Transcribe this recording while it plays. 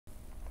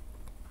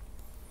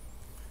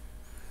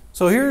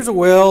So here's a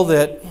well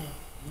that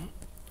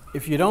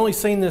if you'd only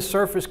seen this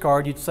surface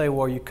card, you'd say,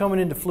 well, you're coming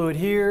into fluid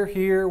here,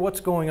 here, what's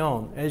going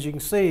on? As you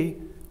can see,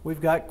 we've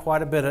got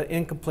quite a bit of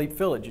incomplete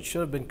fillage. It should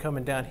have been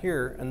coming down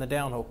here in the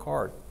downhole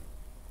card.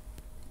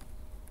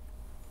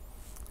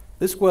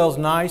 This well's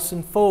nice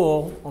and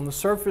full. On the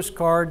surface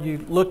card,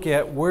 you look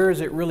at where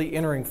is it really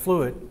entering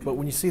fluid, but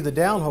when you see the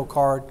downhole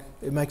card,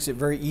 it makes it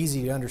very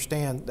easy to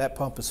understand that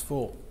pump is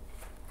full.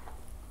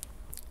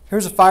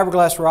 Here's a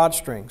fiberglass rod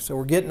string. So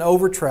we're getting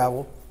over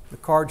travel. The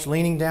card's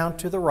leaning down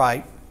to the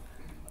right.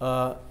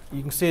 You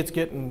can see it's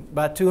getting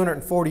about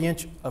 240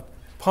 inch of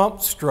pump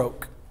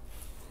stroke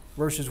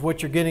versus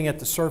what you're getting at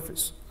the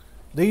surface.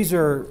 These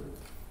are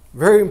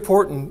very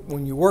important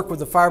when you work with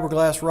the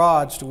fiberglass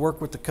rods, to work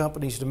with the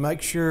companies to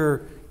make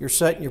sure you're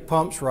setting your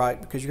pumps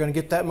right, because you're going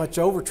to get that much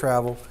over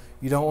travel.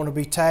 You don't want to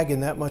be tagging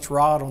that much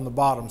rod on the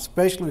bottom,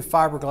 especially with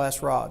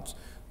fiberglass rods.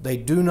 They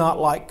do not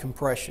like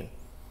compression.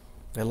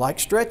 They like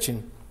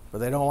stretching, but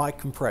they don't like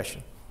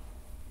compression.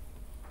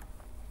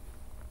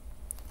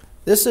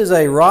 This is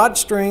a rod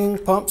string,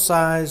 pump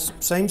size,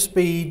 same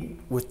speed,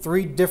 with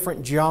 3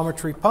 different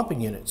geometry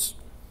pumping units.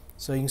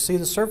 So you can see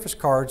the surface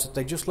cards,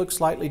 they just look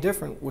slightly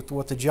different with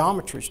what the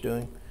geometry is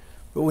doing.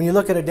 But when you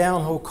look at a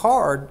downhole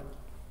card,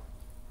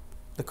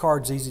 the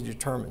card's easy to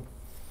determine.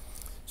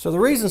 So the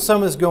reason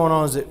some of this is going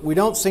on is that we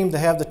don't seem to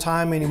have the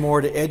time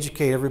anymore to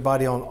educate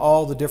everybody on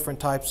all the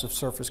different types of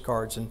surface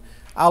cards. And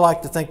I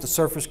like to think the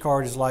surface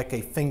card is like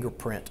a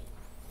fingerprint.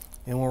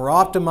 And when we're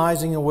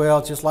optimizing a well,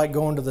 it's just like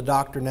going to the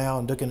doctor now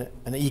and looking at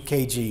an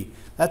EKG.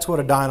 That's what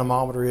a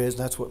dynamometer is,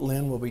 and that's what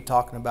Lynn will be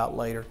talking about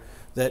later.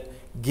 That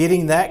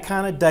getting that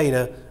kind of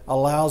data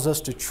allows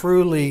us to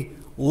truly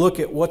look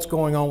at what's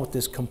going on with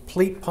this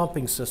complete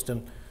pumping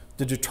system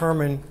to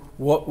determine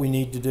what we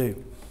need to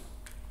do.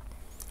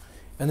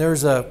 And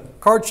there's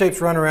card shapes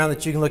running around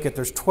that you can look at.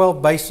 There's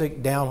 12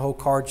 basic downhole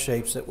card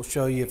shapes that will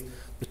show you if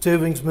the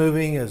tubing's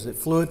moving, is it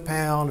fluid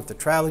pound, if the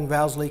traveling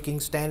valve's leaking,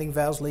 standing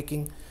valve's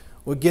leaking.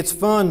 What gets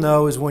fun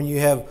though is when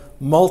you have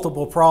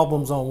multiple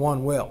problems on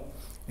one well,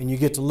 and you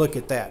get to look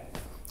at that.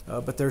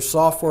 But there's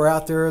software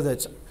out there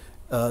that's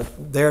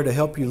there to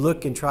help you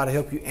look and try to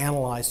help you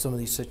analyze some of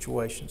these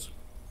situations.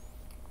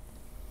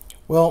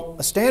 Well,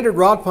 a standard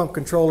rod pump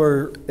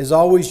controller is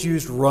always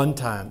used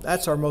runtime.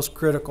 That's our most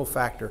critical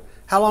factor.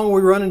 How long are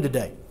we running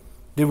today?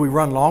 Did we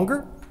run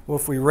longer? Well,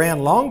 if we ran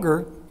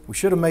longer, we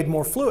should have made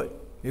more fluid.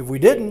 If we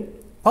didn't,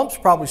 pump's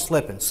probably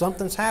slipping.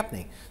 Something's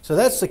happening. So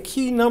that's the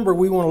key number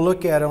we want to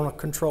look at on a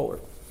controller.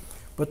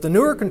 But the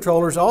newer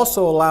controllers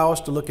also allow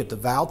us to look at the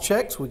valve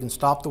checks. We can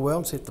stop the well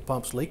and see if the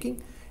pump's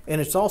leaking.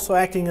 And it's also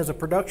acting as a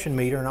production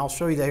meter, and I'll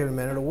show you that here in a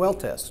minute, a well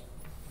test.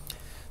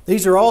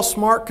 These are all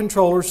smart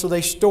controllers, so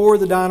they store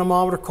the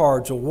dynamometer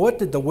cards. So what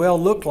did the well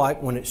look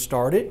like when it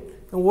started,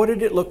 and what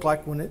did it look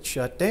like when it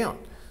shut down?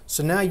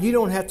 So now you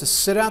don't have to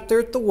sit out there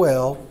at the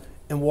well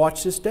and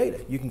watch this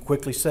data. You can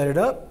quickly set it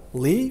up,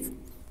 leave,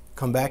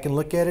 come back and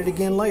look at it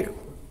again later.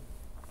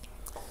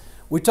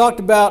 We talked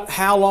about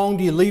how long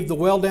do you leave the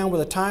well down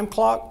with a time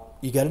clock.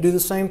 You got to do the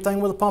same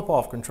thing with a pump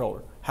off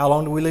controller. How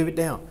long do we leave it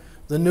down?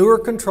 The newer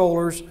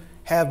controllers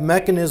have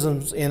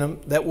mechanisms in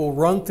them that will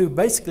run through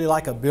basically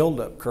like a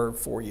buildup curve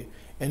for you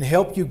and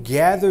help you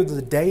gather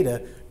the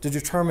data to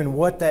determine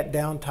what that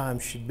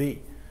downtime should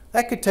be.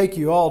 That could take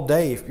you all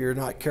day if you're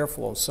not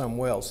careful on some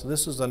wells. So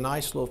this is a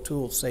nice little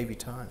tool to save you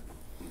time.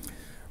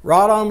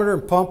 Rodometer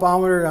and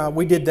pumpometer,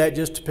 we did that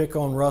just to pick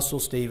on Russell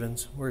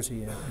Stevens. Where's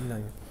he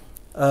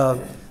at?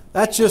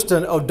 That's just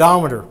an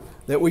odometer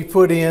that we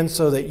put in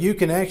so that you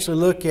can actually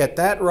look at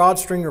that rod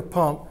string or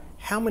pump.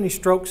 How many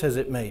strokes has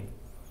it made?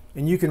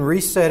 And you can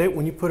reset it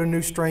when you put a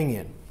new string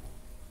in.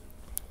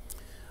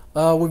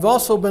 We've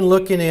also been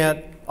looking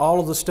at all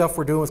of the stuff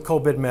we're doing with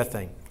coal bed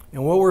methane.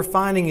 And what we're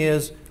finding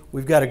is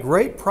we've got a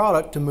great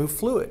product to move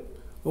fluid.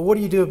 But what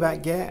do you do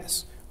about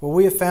gas? Well,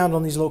 we have found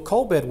on these little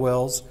coal bed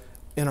wells,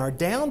 in our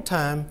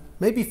downtime,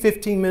 maybe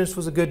 15 minutes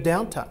was a good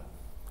downtime.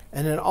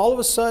 And then all of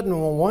a sudden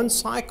on one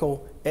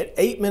cycle, at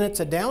 8 minutes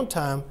of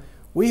downtime,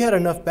 we had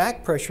enough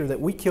back pressure that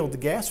we killed the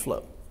gas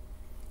flow.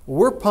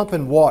 We're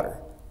pumping water.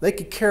 They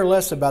could care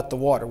less about the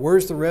water.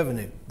 Where's the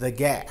revenue? The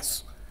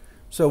gas.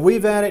 So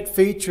we've added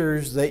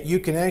features that you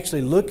can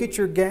actually look at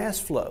your gas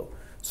flow.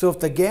 So if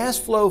the gas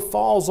flow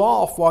falls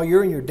off while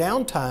you're in your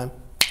downtime,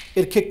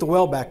 it'll kick the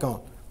well back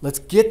on. Let's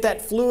get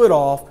that fluid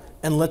off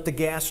and let the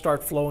gas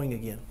start flowing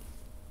again.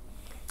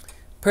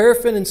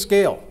 Paraffin and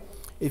scale.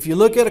 If you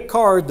look at a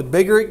card, the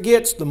bigger it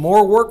gets, the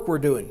more work we're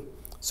doing.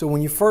 So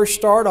when you first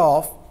start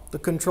off, the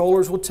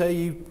controllers will tell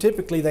you,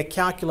 typically they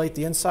calculate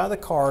the inside of the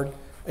card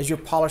as your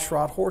polish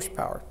rod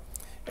horsepower.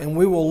 And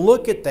we will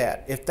look at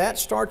that. If that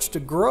starts to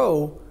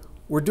grow,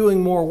 we're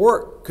doing more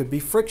work. Could be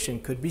friction,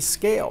 could be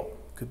scale,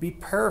 could be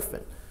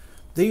paraffin.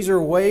 These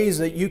are ways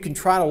that you can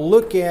try to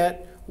look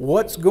at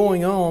what's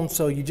going on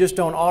so you just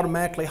don't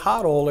automatically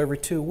hot oil every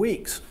 2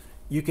 weeks.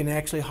 You can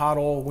actually hot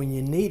oil when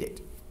you need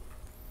it.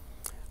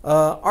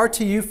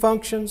 RTU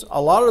functions,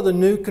 a lot of the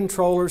new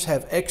controllers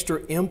have extra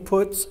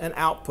inputs and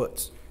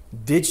outputs.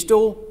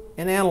 Digital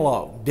and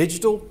analog.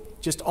 Digital,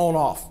 just on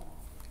off.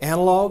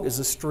 Analog is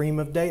a stream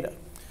of data.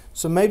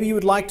 So maybe you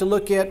would like to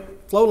look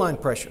at flow line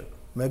pressure.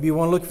 Maybe you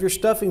want to look if your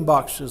stuffing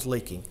box is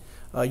leaking.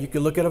 You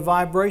could look at a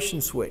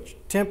vibration switch,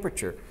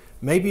 temperature.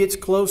 Maybe it's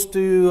close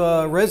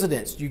to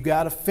residence. You've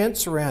got a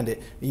fence around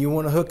it and you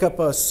want to hook up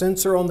a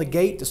sensor on the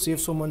gate to see if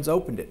someone's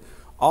opened it.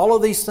 All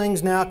of these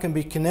things now can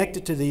be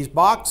connected to these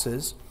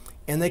boxes,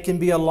 and they can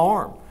be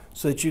alarmed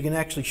so that you can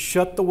actually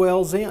shut the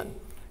wells in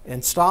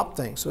and stop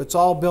things. So it's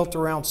all built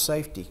around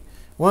safety.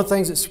 One of the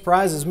things that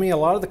surprises me, a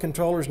lot of the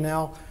controllers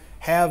now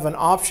have an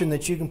option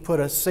that you can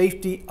put a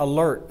safety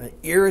alert, an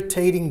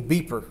irritating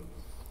beeper.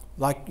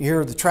 Like you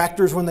hear the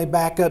tractors when they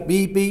back up,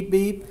 beep, beep,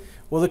 beep.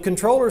 Well, the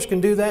controllers can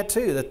do that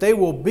too, that they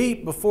will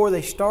beep before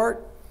they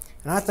start.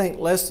 And I think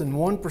less than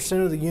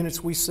 1% of the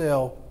units we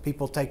sell,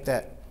 people take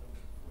that.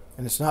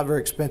 And it's not very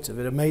expensive.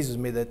 It amazes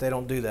me that they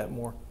don't do that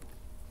more.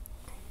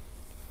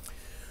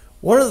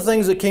 One of the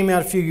things that came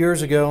out a few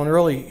years ago, and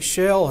early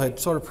Shell had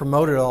sort of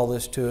promoted all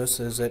this to us,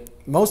 is that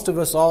most of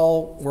us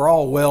were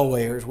all well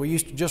weighers. We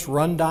used to just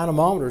run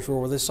dynamometers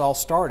where this all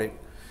started.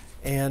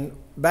 And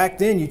back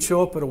then you'd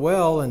show up at a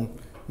well and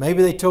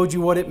maybe they told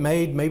you what it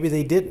made, maybe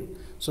they didn't.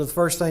 So the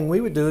first thing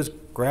we would do is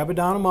grab a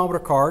dynamometer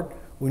card.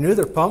 We knew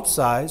their pump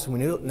size.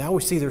 Now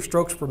we see their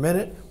strokes per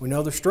minute. We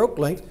know their stroke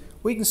length.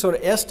 We can sort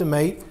of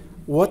estimate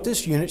what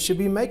this unit should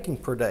be making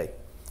per day.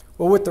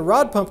 Well, with the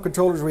rod pump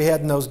controllers we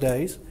had in those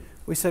days,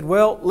 we said,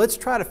 well, let's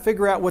try to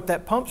figure out what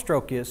that pump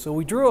stroke is. So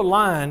we drew a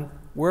line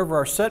wherever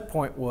our set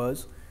point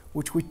was,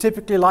 which we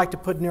typically like to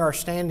put near our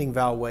standing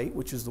valve weight,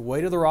 which is the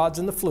weight of the rods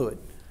in the fluid.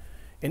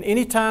 And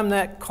anytime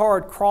that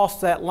card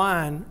crossed that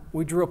line,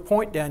 we drew a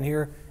point down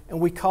here, and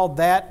we called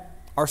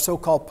that our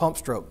so-called pump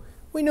stroke.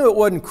 We knew it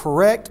wasn't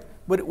correct,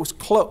 but it was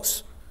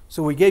close.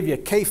 So we gave you a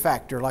K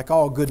factor like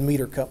all good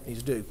meter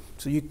companies do,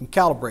 so you can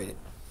calibrate it.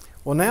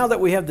 Well, now that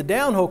we have the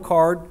downhole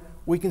card,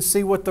 we can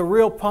see what the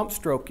real pump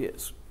stroke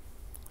is.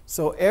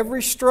 So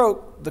every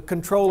stroke, the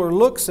controller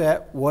looks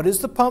at what is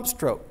the pump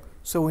stroke.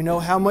 So we know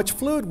how much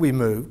fluid we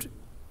moved,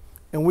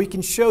 and we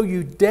can show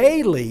you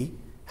daily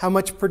how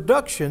much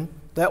production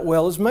that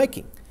well is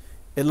making.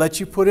 It lets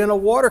you put in a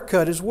water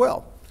cut as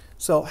well.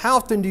 So how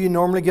often do you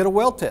normally get a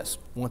well test?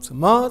 Once a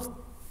month?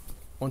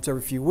 Once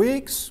every few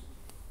weeks?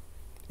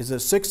 Is it a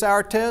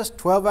 6-hour test,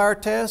 12-hour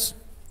test?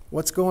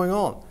 What's going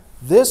on?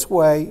 This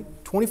way,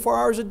 24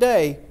 hours a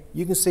day,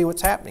 you can see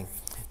what's happening.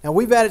 Now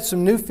we've added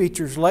some new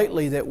features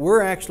lately that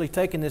we're actually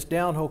taking this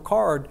downhole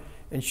card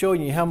and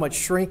showing you how much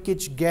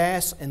shrinkage,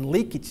 gas, and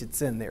leakage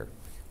that's in there.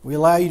 We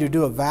allow you to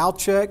do a valve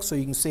check so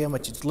you can see how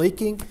much it's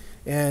leaking,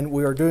 and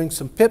we are doing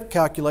some PIP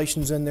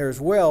calculations in there as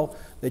well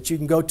that you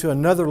can go to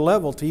another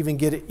level to even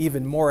get it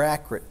even more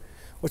accurate.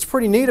 What's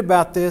pretty neat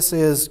about this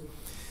is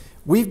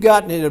we've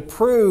gotten it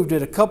approved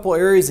at a couple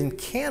areas in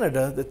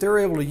Canada that they're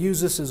able to use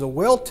this as a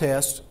well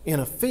test in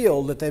a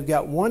field that they've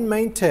got one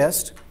main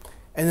test,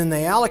 and then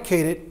they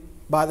allocate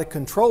it by the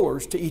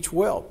controllers to each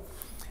well.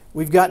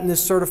 We've gotten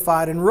this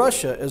certified in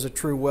Russia as a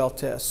true well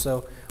test.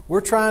 So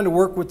we're trying to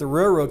work with the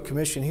Railroad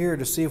Commission here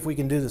to see if we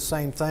can do the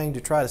same thing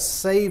to try to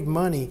save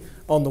money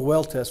on the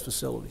well test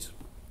facilities.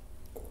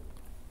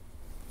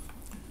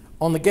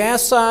 On the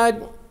gas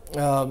side,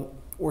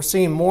 we're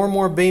seeing more and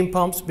more beam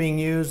pumps being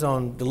used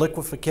on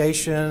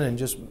deliquification and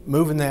just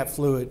moving that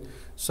fluid.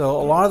 So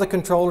a lot of the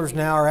controllers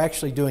now are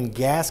actually doing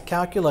gas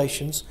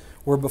calculations,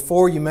 where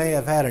before you may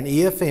have had an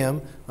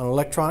EFM, an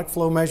electronic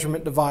flow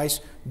measurement device,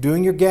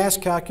 doing your gas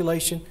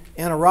calculation,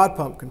 and a rod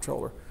pump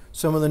controller.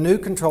 Some of the new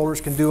controllers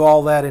can do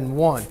all that in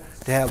one,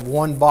 to have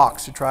one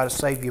box to try to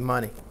save you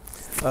money.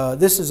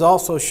 This is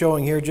also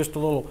showing here just a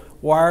little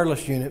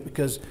wireless unit,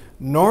 because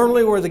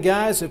normally where the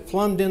guys have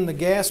plumbed in the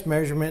gas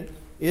measurement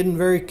isn't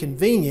very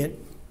convenient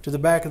to the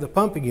back of the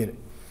pumping unit.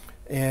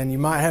 And you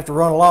might have to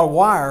run a lot of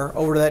wire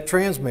over to that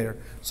transmitter.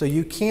 So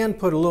you can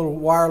put a little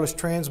wireless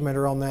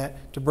transmitter on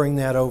that to bring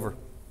that over.